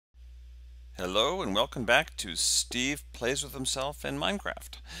Hello and welcome back to Steve Plays With Himself in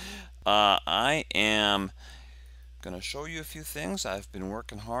Minecraft. I am going to show you a few things. I've been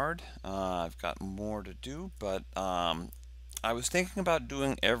working hard. I've got more to do, but I was thinking about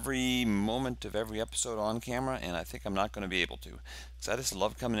doing every moment of every episode on camera, and I think I'm not going to be able to, because I just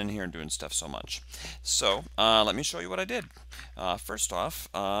love coming in here and doing stuff so much. So let me show you what I did. First off,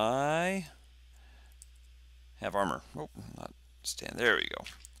 I have armor. Oh, not stand. There we go.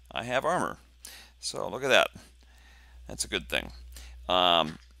 I have armor. So look at that. That's a good thing. That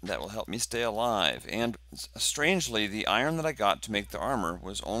will help me stay alive. And strangely, the iron that I got to make the armor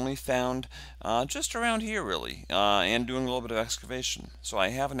was only found just around here, really, and doing a little bit of excavation. So I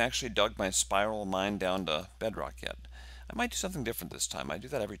haven't actually dug my spiral mine down to bedrock yet. I might do something different this time. I do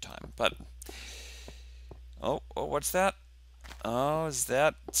that every time. But oh, what's that? Oh, is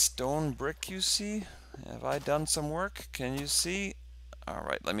that stone brick you see? Have I done some work? Can you see? All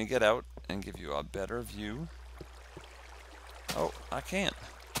right, let me get out and give you a better view. Oh, I can't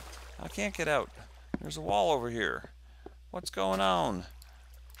get out. There's a wall over here. What's going on?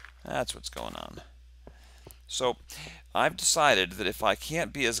 That's what's going on. So I've decided that if I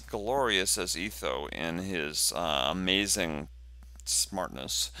can't be as glorious as Etho in his amazing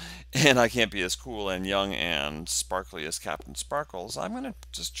smartness, and I can't be as cool and young and sparkly as Captain Sparkles, I'm going to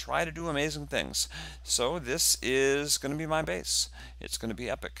just try to do amazing things. So this is going to be my base. It's going to be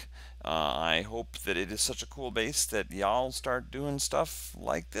epic. I hope that it is such a cool base that y'all start doing stuff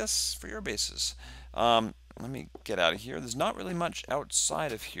like this for your bases. Let me get out of here. There's not really much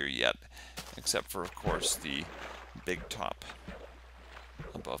outside of here yet, except for, of course, the big top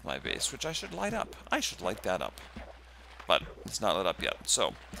above my base, which I should light up. I should light that up. But it's not lit up yet.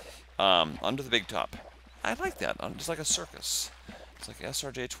 So, under the big top. I like that. It's like a circus. It's like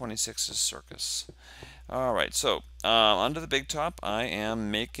SRJ-26's circus. Alright, so, under the big top, I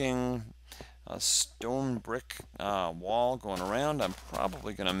am making a stone brick wall going around. I'm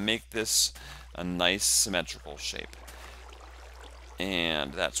probably going to make this a nice symmetrical shape.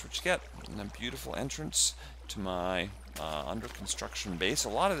 And that's what you get. And a beautiful entrance to my under construction base. A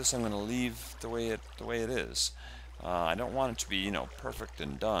lot of this I'm going to leave the way it is. I don't want it to be, perfect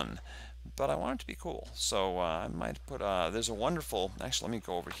and done, but I want it to be cool. So I might put, there's a wonderful, actually let me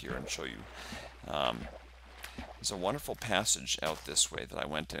go over here and show you. There's a wonderful passage out this way that I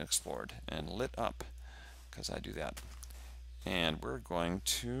went and explored and lit up, because I do that. And we're going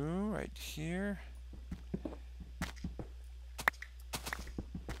to, right here,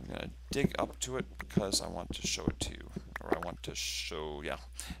 I'm going to dig up to it because I want to show it to you. Or I want to show, yeah,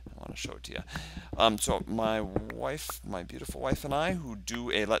 I want to show it to you. So my wife, my beautiful wife and I, who do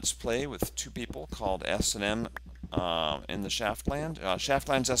a Let's Play with two people called S&M in the Shaftland,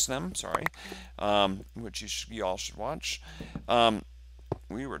 Shaftlands S&M, sorry, which you all should watch.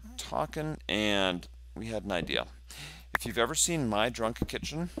 We were talking and we had an idea. If you've ever seen My Drunk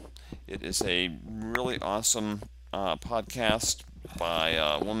Kitchen, it is a really awesome podcast by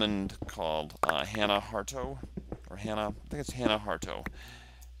a woman called Hannah Harto. Or Hannah, I think it's Hannah Harto,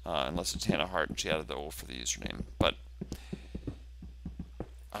 unless it's Hannah Hart and she added the O for the username. But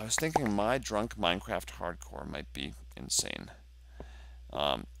I was thinking My Drunk Minecraft Hardcore might be insane.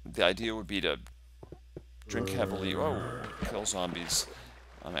 The idea would be to drink heavily, kill zombies.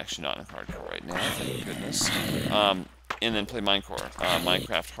 I'm actually not in hardcore right now, thank goodness. And then play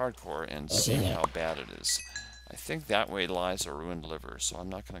Minecraft Hardcore and see how bad it is. I think that way lies a ruined liver, so I'm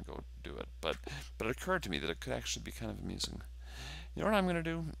not going to go do it. But it occurred to me that it could actually be kind of amusing. You know what I'm going to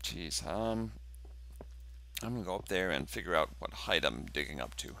do? Jeez, I'm going to go up there and figure out what height I'm digging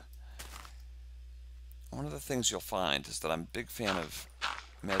up to. One of the things you'll find is that I'm a big fan of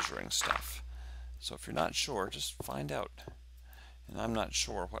measuring stuff. So if you're not sure, just find out. And I'm not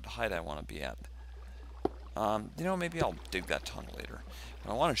sure what height I want to be at. Maybe I'll dig that tunnel later.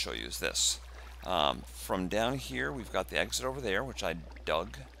 What I want to show you is this. From down here, we've got the exit over there, which I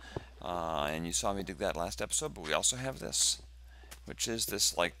dug, and you saw me dig that last episode, but we also have this, which is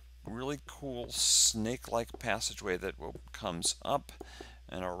this like really cool snake-like passageway that comes up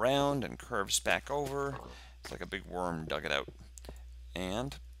and around and curves back over. It's like a big worm dug it out.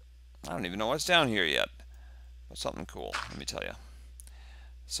 And I don't even know what's down here yet, but something cool, let me tell you.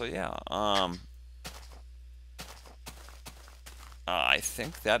 So yeah, I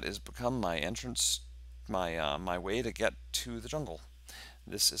think that has become my entrance, my way to get to the jungle.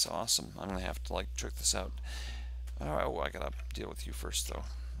 This is awesome. I'm gonna have to trick this out. All right, I gotta deal with you first though.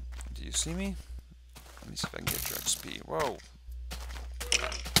 Do you see me? Let me see if I can get your XP. Whoa.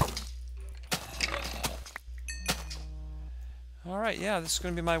 All right, yeah, this is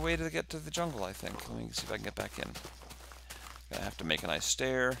gonna be my way to get to the jungle, I think. Let me see if I can get back in. I have to make a nice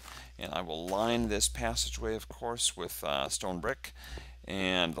stair, and I will line this passageway, of course, with stone brick.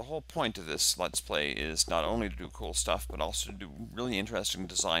 And the whole point of this Let's Play is not only to do cool stuff, but also to do really interesting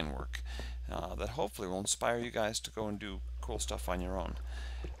design work that hopefully will inspire you guys to go and do cool stuff on your own.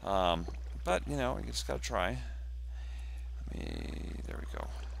 But, you know, you just gotta try. There we go.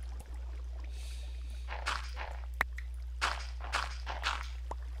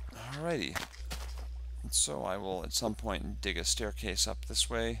 Alrighty. So I will at some point dig a staircase up this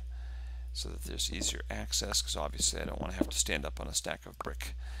way so that there's easier access, because obviously I don't want to have to stand up on a stack of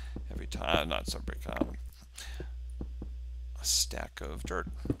brick every time, not some brick, a stack of dirt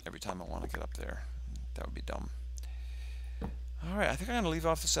every time I want to get up there. That would be dumb. Alright, I think I'm going to leave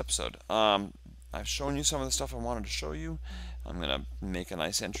off this episode. I've shown you some of the stuff I wanted to show you. I'm going to make a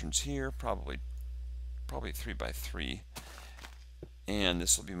nice entrance here, probably 3 by 3. And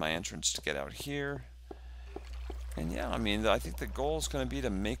this will be my entrance to get out here. And yeah, I mean, I think the goal is going to be to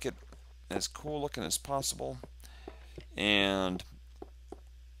make it as cool looking as possible. And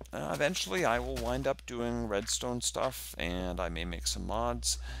eventually I will wind up doing redstone stuff, and I may make some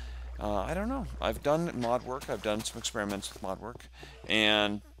mods. I don't know. I've done mod work. I've done some experiments with mod work.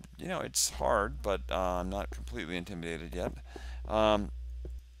 And, you know, it's hard, but I'm not completely intimidated yet.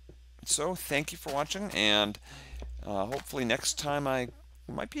 So thank you for watching, and hopefully next time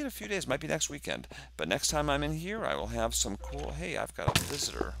might be in a few days, might be next weekend, but next time I'm in here I will have some cool, hey, I've got a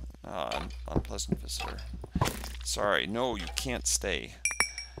visitor, an unpleasant visitor. Sorry, no, you can't stay.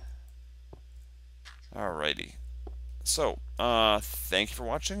 Alrighty. So, thank you for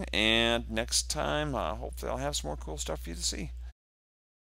watching, and next time hopefully I'll have some more cool stuff for you to see.